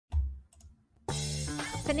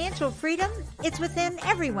financial freedom, it's within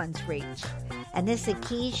everyone's reach. Anissa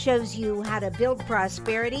Keyes shows you how to build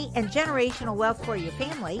prosperity and generational wealth for your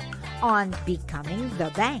family on Becoming the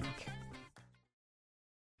Bank.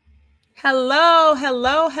 Hello.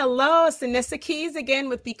 It's Anissa Keyes again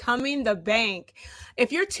with Becoming the Bank.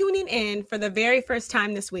 If you're tuning in for the very first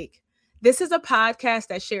time this week, this is a podcast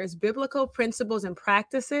that shares biblical principles and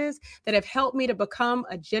practices that have helped me to become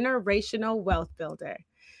a generational wealth builder.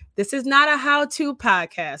 This is not a how-to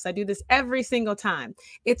podcast. I do this every single time.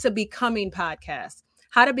 It's a becoming podcast.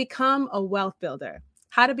 How to become a wealth builder.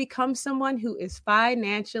 How to become someone who is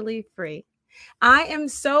financially free. I am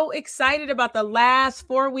so excited about the last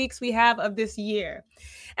 4 weeks we have of this year.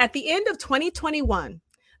 At the end of 2021,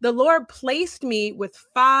 the Lord placed me with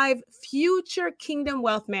 5 future kingdom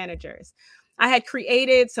wealth managers. I had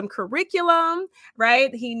created some curriculum,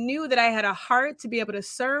 right? He knew that I had a heart to be able to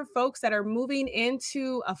serve folks that are moving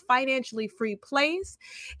into a financially free place.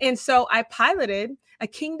 And so I piloted a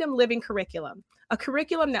kingdom living curriculum, a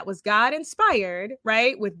curriculum that was God inspired,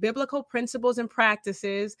 right? With biblical principles and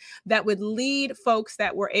practices that would lead folks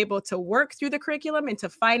that were able to work through the curriculum into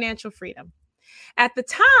financial freedom. At the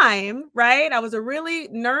time, right, I was really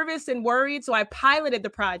nervous and worried, so I piloted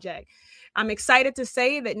the project. I'm excited to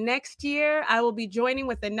say that next year I will be joining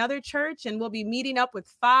with another church and we'll be meeting up with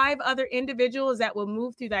 5 other individuals that will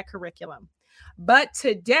move through that curriculum. But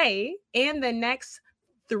today and the next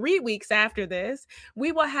 3 weeks after this,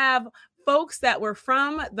 we will have folks that were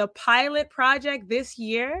from the pilot project this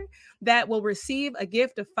year that will receive a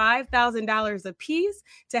gift of $5,000 apiece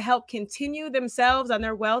to help continue themselves on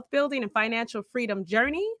their wealth building and financial freedom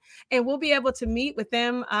journey. And we'll be able to meet with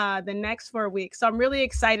them the next 4 weeks. So I'm really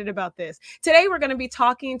excited about this. Today, we're going to be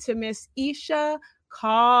talking to Miss Anissa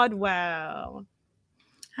Caldwell.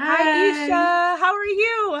 Hi, Isha. How are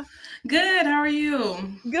you? Good. How are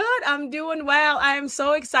you? Good. I'm doing well. I am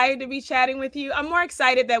so excited to be chatting with you. I'm more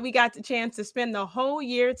excited that we got the chance to spend the whole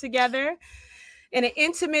year together in an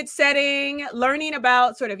intimate setting, learning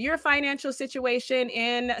about sort of your financial situation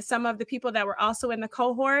and some of the people that were also in the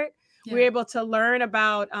cohort. Yeah. We're able to learn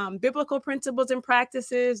about biblical principles and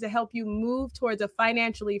practices to help you move towards a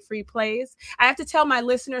financially free place. I have to tell my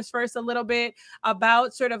listeners first a little bit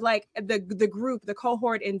about sort of like the group, the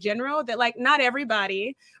cohort in general, that like not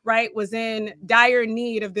everybody, right, was in dire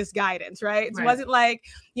need of this guidance, right? It wasn't like,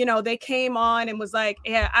 you know, they came on and was like,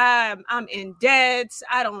 yeah, I'm in debt.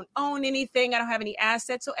 I don't own anything. I don't have any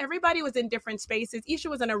assets. So everybody was in different spaces. Isha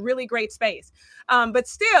was in a really great space. But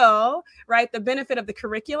still, right, the benefit of the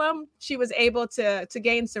curriculum, she was able to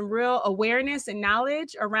gain some real awareness and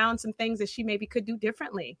knowledge around some things that she maybe could do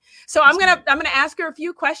differently. So I'm gonna ask her a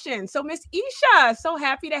few questions. So Miss Isha, so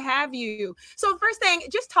happy to have you. So first thing,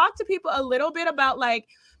 just talk to people a little bit about like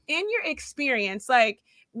in your experience, like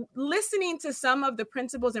listening to some of the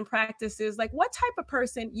principles and practices, like what type of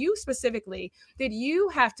person you specifically did you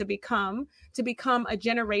have to become a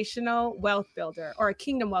generational wealth builder or a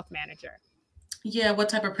kingdom wealth manager? Yeah, what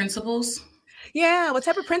type of principles? Yeah, what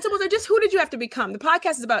type of principles or just who did you have to become? The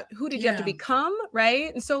podcast is about who did you have to become,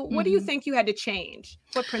 right? And so what do you think you had to change?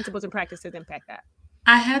 What principles and practices impact that?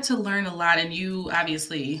 I had to learn a lot, and you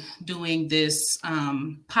obviously doing this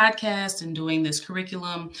podcast and doing this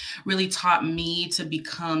curriculum really taught me to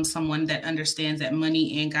become someone that understands that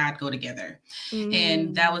money and God go together.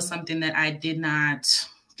 And that was something that I did not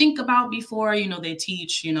think about before. You know, they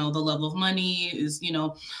teach, you know, the love of money is, you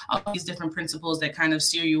know, all these different principles that kind of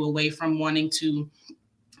steer you away from wanting to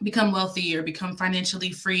become wealthy or become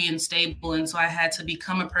financially free and stable. And so I had to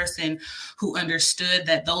become a person who understood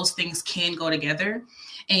that those things can go together.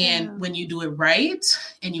 And when you do it right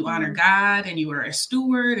and you honor God and you are a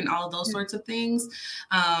steward and all of those sorts of things,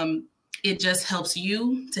 it just helps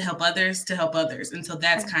you to help others. And so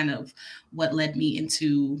that's kind of what led me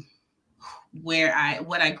into what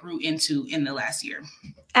I grew into in the last year.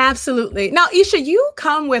 Absolutely. Now, Isha, you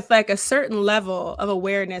come with like a certain level of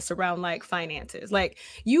awareness around like finances. Like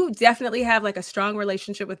you definitely have like a strong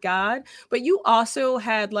relationship with God, but you also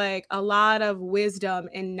had like a lot of wisdom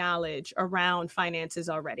and knowledge around finances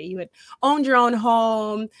already. You had owned your own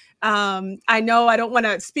home. I know I don't want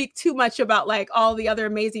to speak too much about like all the other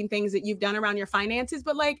amazing things that you've done around your finances,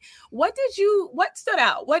 but like what stood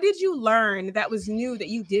out? What did you learn that was new that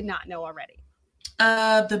you did not know already?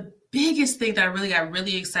 The biggest thing that I really got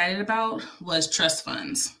really excited about was trust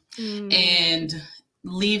funds and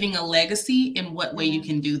leaving a legacy. In what way you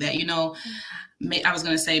can do that. You know, I was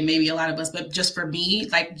going to say maybe a lot of us, but just for me,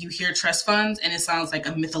 like you hear trust funds and it sounds like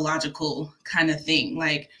a mythological kind of thing.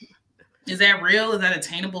 Like is that real? Is that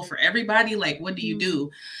attainable for everybody? Like, what do you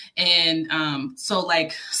do? And so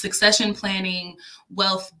like succession planning,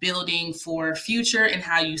 wealth building for future, and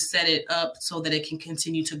how you set it up so that it can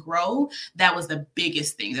continue to grow. That was the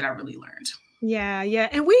biggest thing that I really learned. Yeah, yeah.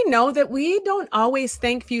 And we know that we don't always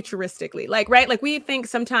think futuristically, like, right? Like we think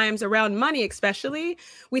sometimes around money, especially,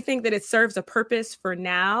 we think that it serves a purpose for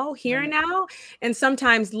now, here and now. And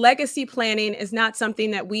sometimes legacy planning is not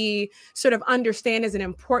something that we sort of understand as an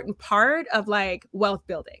important part of like wealth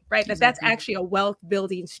building, right? That's actually a wealth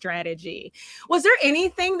building strategy. Was there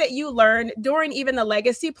anything that you learned during even the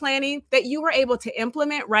legacy planning that you were able to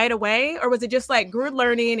implement right away? Or was it just like good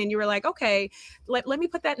learning and you were like, okay, let me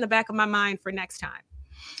put that in the back of my mind for next time?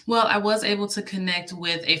 Well, I was able to connect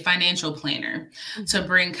with a financial planner to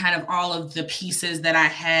bring kind of all of the pieces that I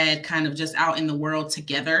had kind of just out in the world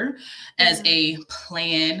together as a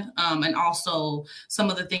plan. And also some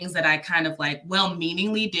of the things that I kind of like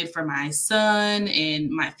well-meaningly did for my son and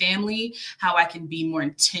my family, how I can be more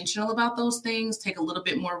intentional about those things, take a little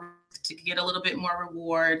bit more to get a little bit more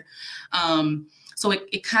reward. So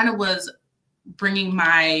it kind of was bringing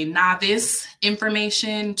my novice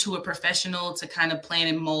information to a professional to kind of plan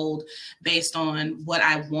and mold based on what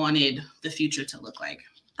I wanted the future to look like.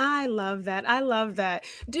 I love that. I love that.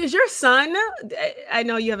 Does your son, I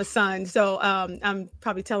know you have a son, so I'm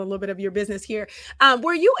probably telling a little bit of your business here.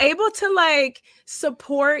 Were you able to like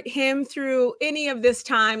support him through any of this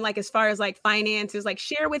time, like as far as like finances, like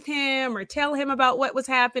share with him or tell him about what was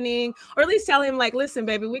happening, or at least tell him like, listen,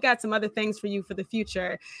 baby, we got some other things for you for the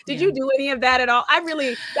future. Did you do any of that at all?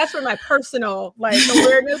 That's for my personal like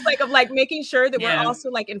awareness, like of like making sure that we're also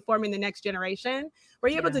like informing the next generation. Were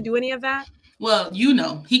you able to do any of that? Well,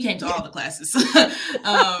 he came to all the classes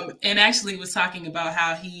and actually was talking about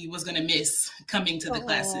how he was going to miss coming to the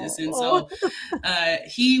classes. And so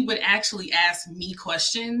he would actually ask me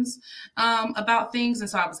questions about things. And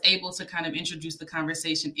so I was able to kind of introduce the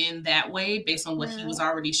conversation in that way based on what he was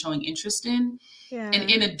already showing interest in. Yeah.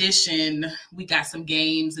 And in addition, we got some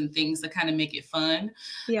games and things that kind of make it fun.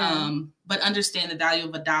 But understand the value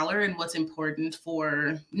of a dollar and what's important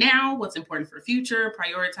for now, what's important for future,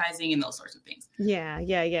 prioritizing, and those sorts of things.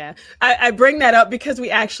 Yeah. I bring that up because we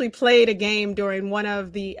actually played a game during one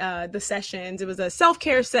of the sessions. It was a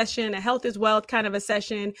self-care session, a health is wealth kind of a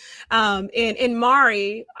session. And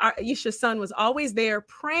Mari, Isha's son, was always there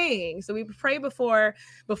praying. So we would pray before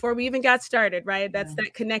we even got started, right? That's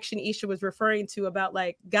that connection Isha was referring to about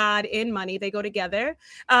like God and money. They go together.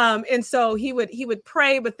 And so he would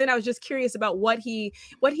pray, but then I was just curious about what he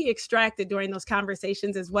extracted during those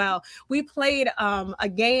conversations as well. We played a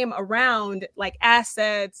game around like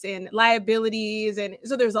assets and liabilities. And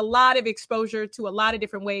so there's a lot of exposure to a lot of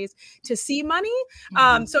different ways to see money.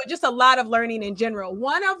 So just a lot of learning in general.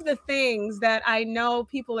 One of the things that I know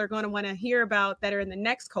people are going to want to hear about that are in the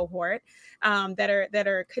next cohort, that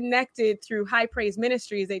are connected through High Praise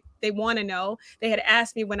Ministries, they want to know. They had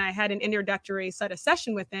asked me when I had an introductory sort of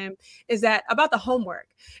session with them, is that about the homework.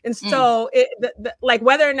 And so like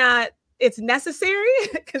whether or not it's necessary,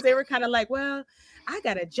 because they were kind of like, well, I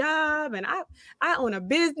got a job and I own a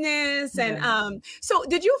business. And so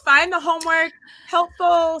did you find the homework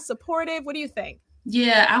helpful, supportive? What do you think?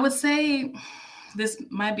 Yeah, I would say this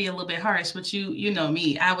might be a little bit harsh, but you know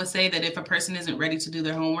me. I would say that if a person isn't ready to do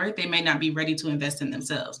their homework, they may not be ready to invest in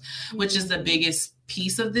themselves, which is the biggest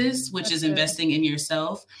piece of this, which is investing in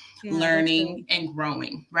yourself, learning and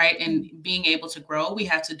growing, right? And being able to grow, we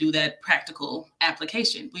have to do that practical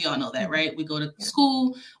application. We all know that, right? We go to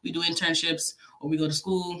school, we do internships, or we go to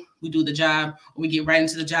school, we do the job, or we get right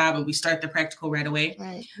into the job and we start the practical right away.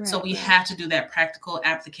 So we have to do that practical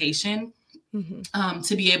application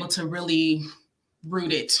to be able to really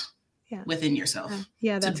root it within yourself.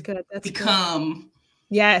 That's good. That's become. Good.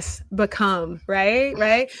 Yes, become,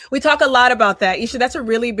 right? We talk a lot about that. Isha, that's a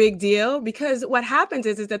really big deal because what happens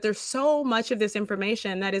is that there's so much of this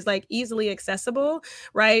information that is like easily accessible,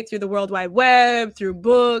 right? Through the World Wide Web, through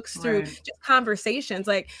books, through just conversations.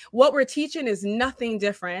 Like what we're teaching is nothing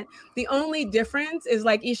different. The only difference is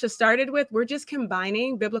like Isha started with, we're just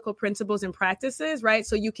combining biblical principles and practices, right?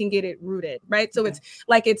 So you can get it rooted, right? So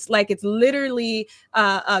it's literally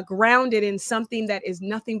grounded in something that is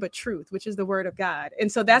nothing but truth, which is the word of God.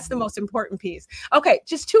 And so that's the most important piece. Okay,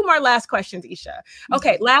 just two more last questions, Isha.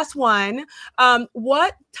 Okay, last one.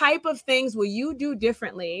 What type of things will you do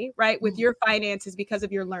differently, right, with your finances because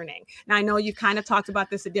of your learning? Now, I know you kind of talked about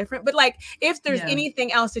this but like if there's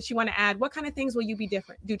anything else that you want to add, what kind of things will you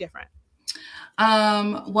do different?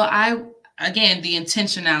 Well, again, the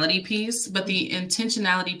intentionality piece, but the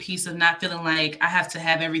intentionality piece of not feeling like I have to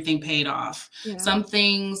have everything paid off. Some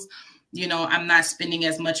things I'm not spending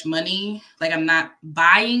as much money. Like I'm not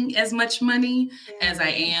buying as much money as I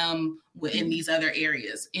am in these other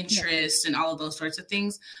areas, interest and all of those sorts of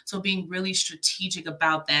things. So being really strategic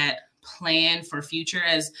about that plan for future,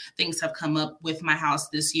 as things have come up with my house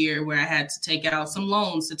this year where I had to take out some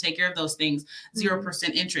loans to take care of those things,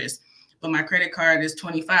 0% interest, but my credit card is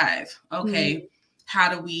 25. Okay.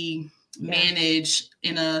 How do we manage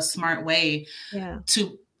in a smart way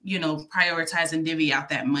to, prioritize and divvy out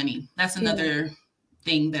that money? That's another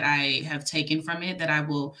thing that I have taken from it, that I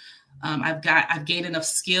will, I've gained enough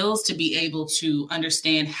skills to be able to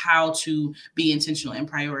understand how to be intentional and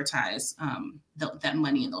prioritize that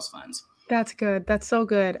money in those funds. That's good. That's so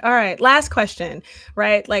good. All right. Last question,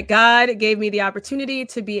 right? Like God gave me the opportunity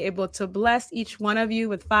to be able to bless each one of you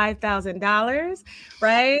with $5,000,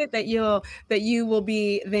 right? That you will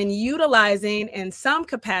be then utilizing in some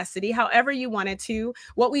capacity, however you wanted to.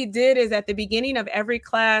 What we did is at the beginning of every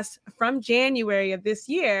class from January of this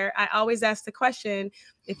year, I always ask the question,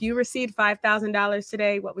 if you received $5,000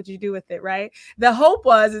 today, what would you do with it, right? The hope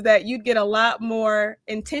was that you'd get a lot more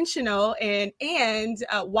intentional and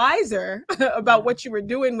wiser about what you were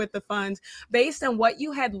doing with the funds based on what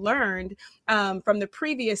you had learned from the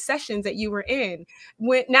previous sessions that you were in.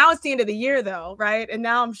 Now it's the end of the year though, right? And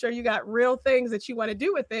now I'm sure you got real things that you want to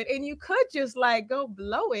do with it. And you could just like go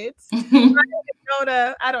blow it, right? Go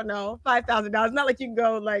to, I don't know, $5,000. Not like you can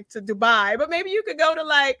go like to Dubai, but maybe you could go to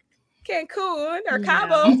like Cancun or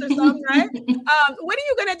Cabo or something, right? What are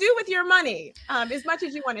you going to do with your money? As much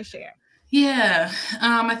as you want to share. Yeah.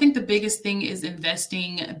 I think the biggest thing is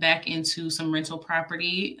investing back into some rental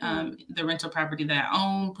property, the rental property that I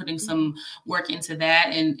own, putting some work into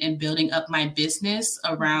that and building up my business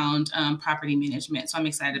around property management. So I'm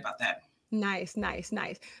excited about that. Nice.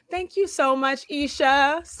 Thank you so much,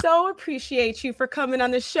 Isha. So appreciate you for coming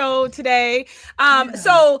on the show today.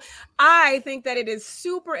 So I think that it is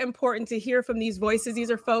super important to hear from these voices. These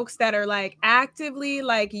are folks that are like actively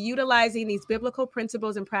like utilizing these biblical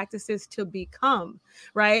principles and practices to become,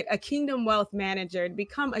 right, a kingdom wealth manager, to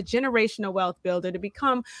become a generational wealth builder, to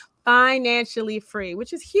become financially free,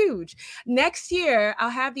 which is huge. Next year,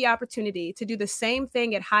 I'll have the opportunity to do the same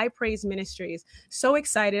thing at High Praise Ministries. So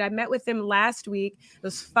excited. I met with them last week.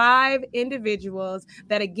 Those 5 individuals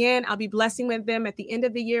that, again, I'll be blessing with them at the end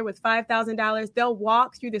of the year with $5,000. They'll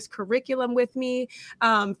walk through this curriculum with me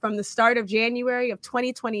from the start of January of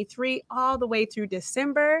 2023 all the way through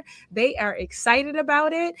December. They are excited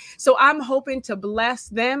about it. So I'm hoping to bless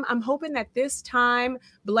them. I'm hoping that this time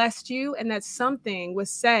blessed you and that something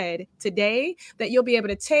was said today that you'll be able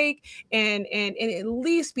to take and at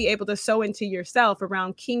least be able to sow into yourself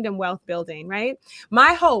around kingdom wealth building, right?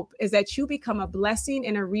 My hope is that you become a blessing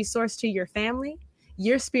and a resource to your family,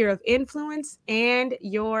 your sphere of influence, and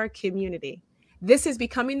your community. This is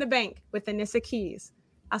Becoming the Bank with Anissa Keyes.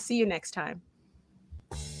 I'll see you next time.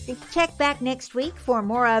 Check back next week for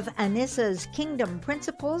more of Anissa's Kingdom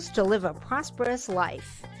Principles to live a prosperous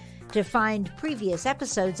life. To find previous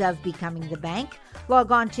episodes of Becoming the Bank, log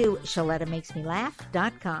on to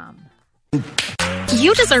ShalettaMakesMeLaugh.com.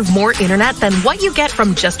 You deserve more internet than what you get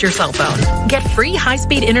from just your cell phone. Get free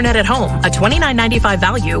high-speed internet at home, a $29.95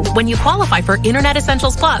 value when you qualify for Internet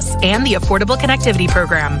Essentials Plus and the Affordable Connectivity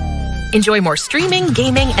Program. Enjoy more streaming,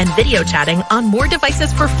 gaming, and video chatting on more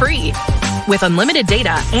devices for free. With unlimited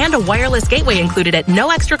data and a wireless gateway included at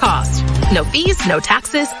no extra cost. No fees, no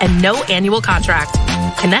taxes, and no annual contract.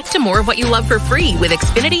 Connect to more of what you love for free with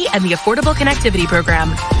Xfinity and the Affordable Connectivity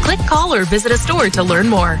Program. Click, call, or visit a store to learn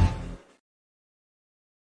more.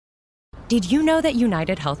 Did you know that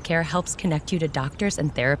United Healthcare helps connect you to doctors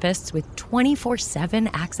and therapists with 24/7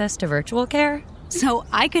 access to virtual care? So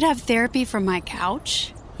I could have therapy from my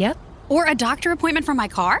couch? Yep. Or a doctor appointment from my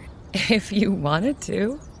car? If you wanted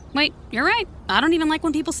to. Wait, you're right. I don't even like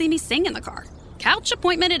when people see me sing in the car. Couch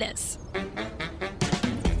appointment it is.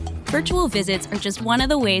 Virtual visits are just one of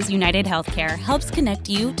the ways United Healthcare helps connect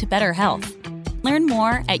you to better health. Learn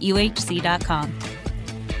more at uhc.com.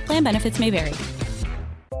 Plan benefits may vary.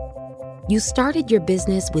 You started your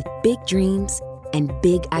business with big dreams and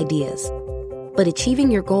big ideas. But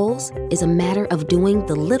achieving your goals is a matter of doing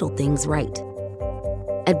the little things right.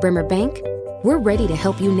 At Bremer Bank, we're ready to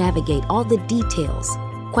help you navigate all the details,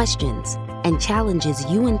 questions, and challenges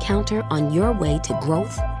you encounter on your way to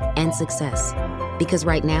growth and success. Because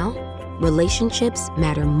right now, relationships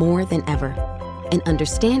matter more than ever, and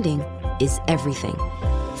understanding is everything.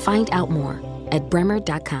 Find out more at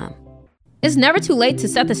bremer.com. It's never too late to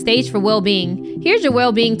set the stage for well-being. Here's your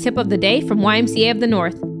well-being tip of the day from YMCA of the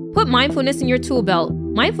North. Put mindfulness in your tool belt.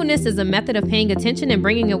 Mindfulness is a method of paying attention and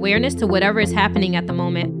bringing awareness to whatever is happening at the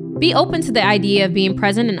moment. Be open to the idea of being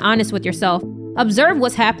present and honest with yourself. Observe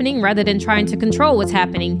what's happening rather than trying to control what's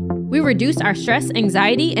happening. We reduce our stress,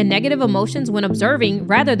 anxiety, and negative emotions when observing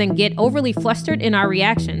rather than get overly flustered in our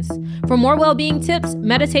reactions. For more well-being tips,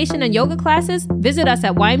 meditation, and yoga classes, visit us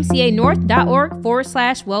at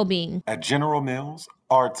ymcanorth.org/wellbeing. At General Mills,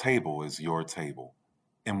 our table is your table.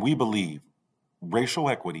 And we believe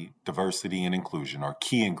racial equity, diversity, and inclusion are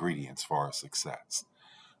key ingredients for our success.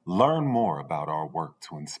 Learn more about our work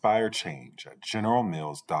to inspire change at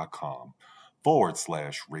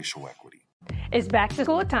generalmills.com/racial equity. It's back to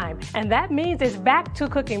school time, and that means it's back to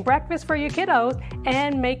cooking breakfast for your kiddos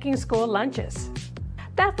and making school lunches.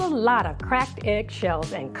 That's a lot of cracked egg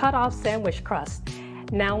shells and cut-off sandwich crust.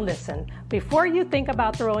 Now listen, before you think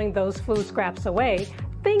about throwing those food scraps away,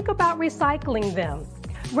 think about recycling them.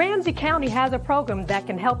 Ramsey County has a program that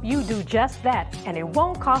can help you do just that, and it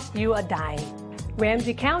won't cost you a dime.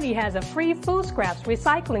 Ramsey County has a free food scraps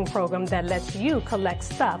recycling program that lets you collect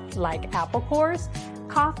stuff like apple cores,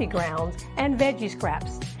 coffee grounds, and veggie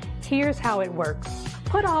scraps. Here's how it works.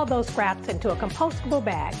 Put all those scraps into a compostable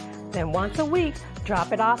bag. Then once a week,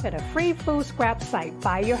 drop it off at a free food scrap site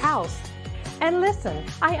by your house. And listen,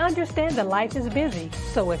 I understand that life is busy,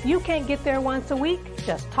 so if you can't get there once a week,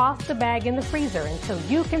 just toss the bag in the freezer until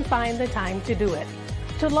you can find the time to do it.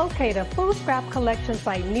 To locate a food scrap collection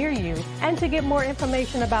site near you and to get more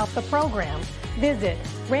information about the program, visit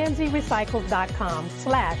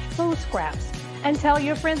ramseyrecycles.com/food scraps and tell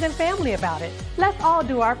your friends and family about it. Let's all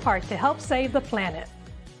do our part to help save the planet.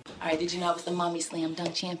 All right, did you know I was the Mommy Slam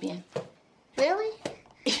Dunk Champion? Really?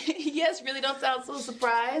 Yes, really don't sound so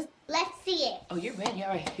surprised. Let's see it. Oh, you're ready. All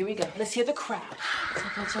right, here we go. Let's hear the crowd. So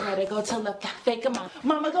go to right, I go to left. Fake 'em out.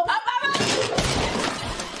 Mama, go up, mama!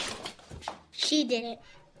 She did it.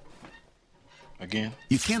 Again?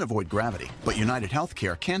 You can't avoid gravity, but United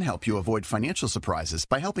Healthcare can help you avoid financial surprises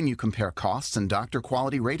by helping you compare costs and doctor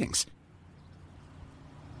quality ratings.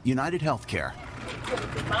 United Healthcare.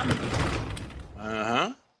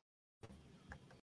 Uh-huh.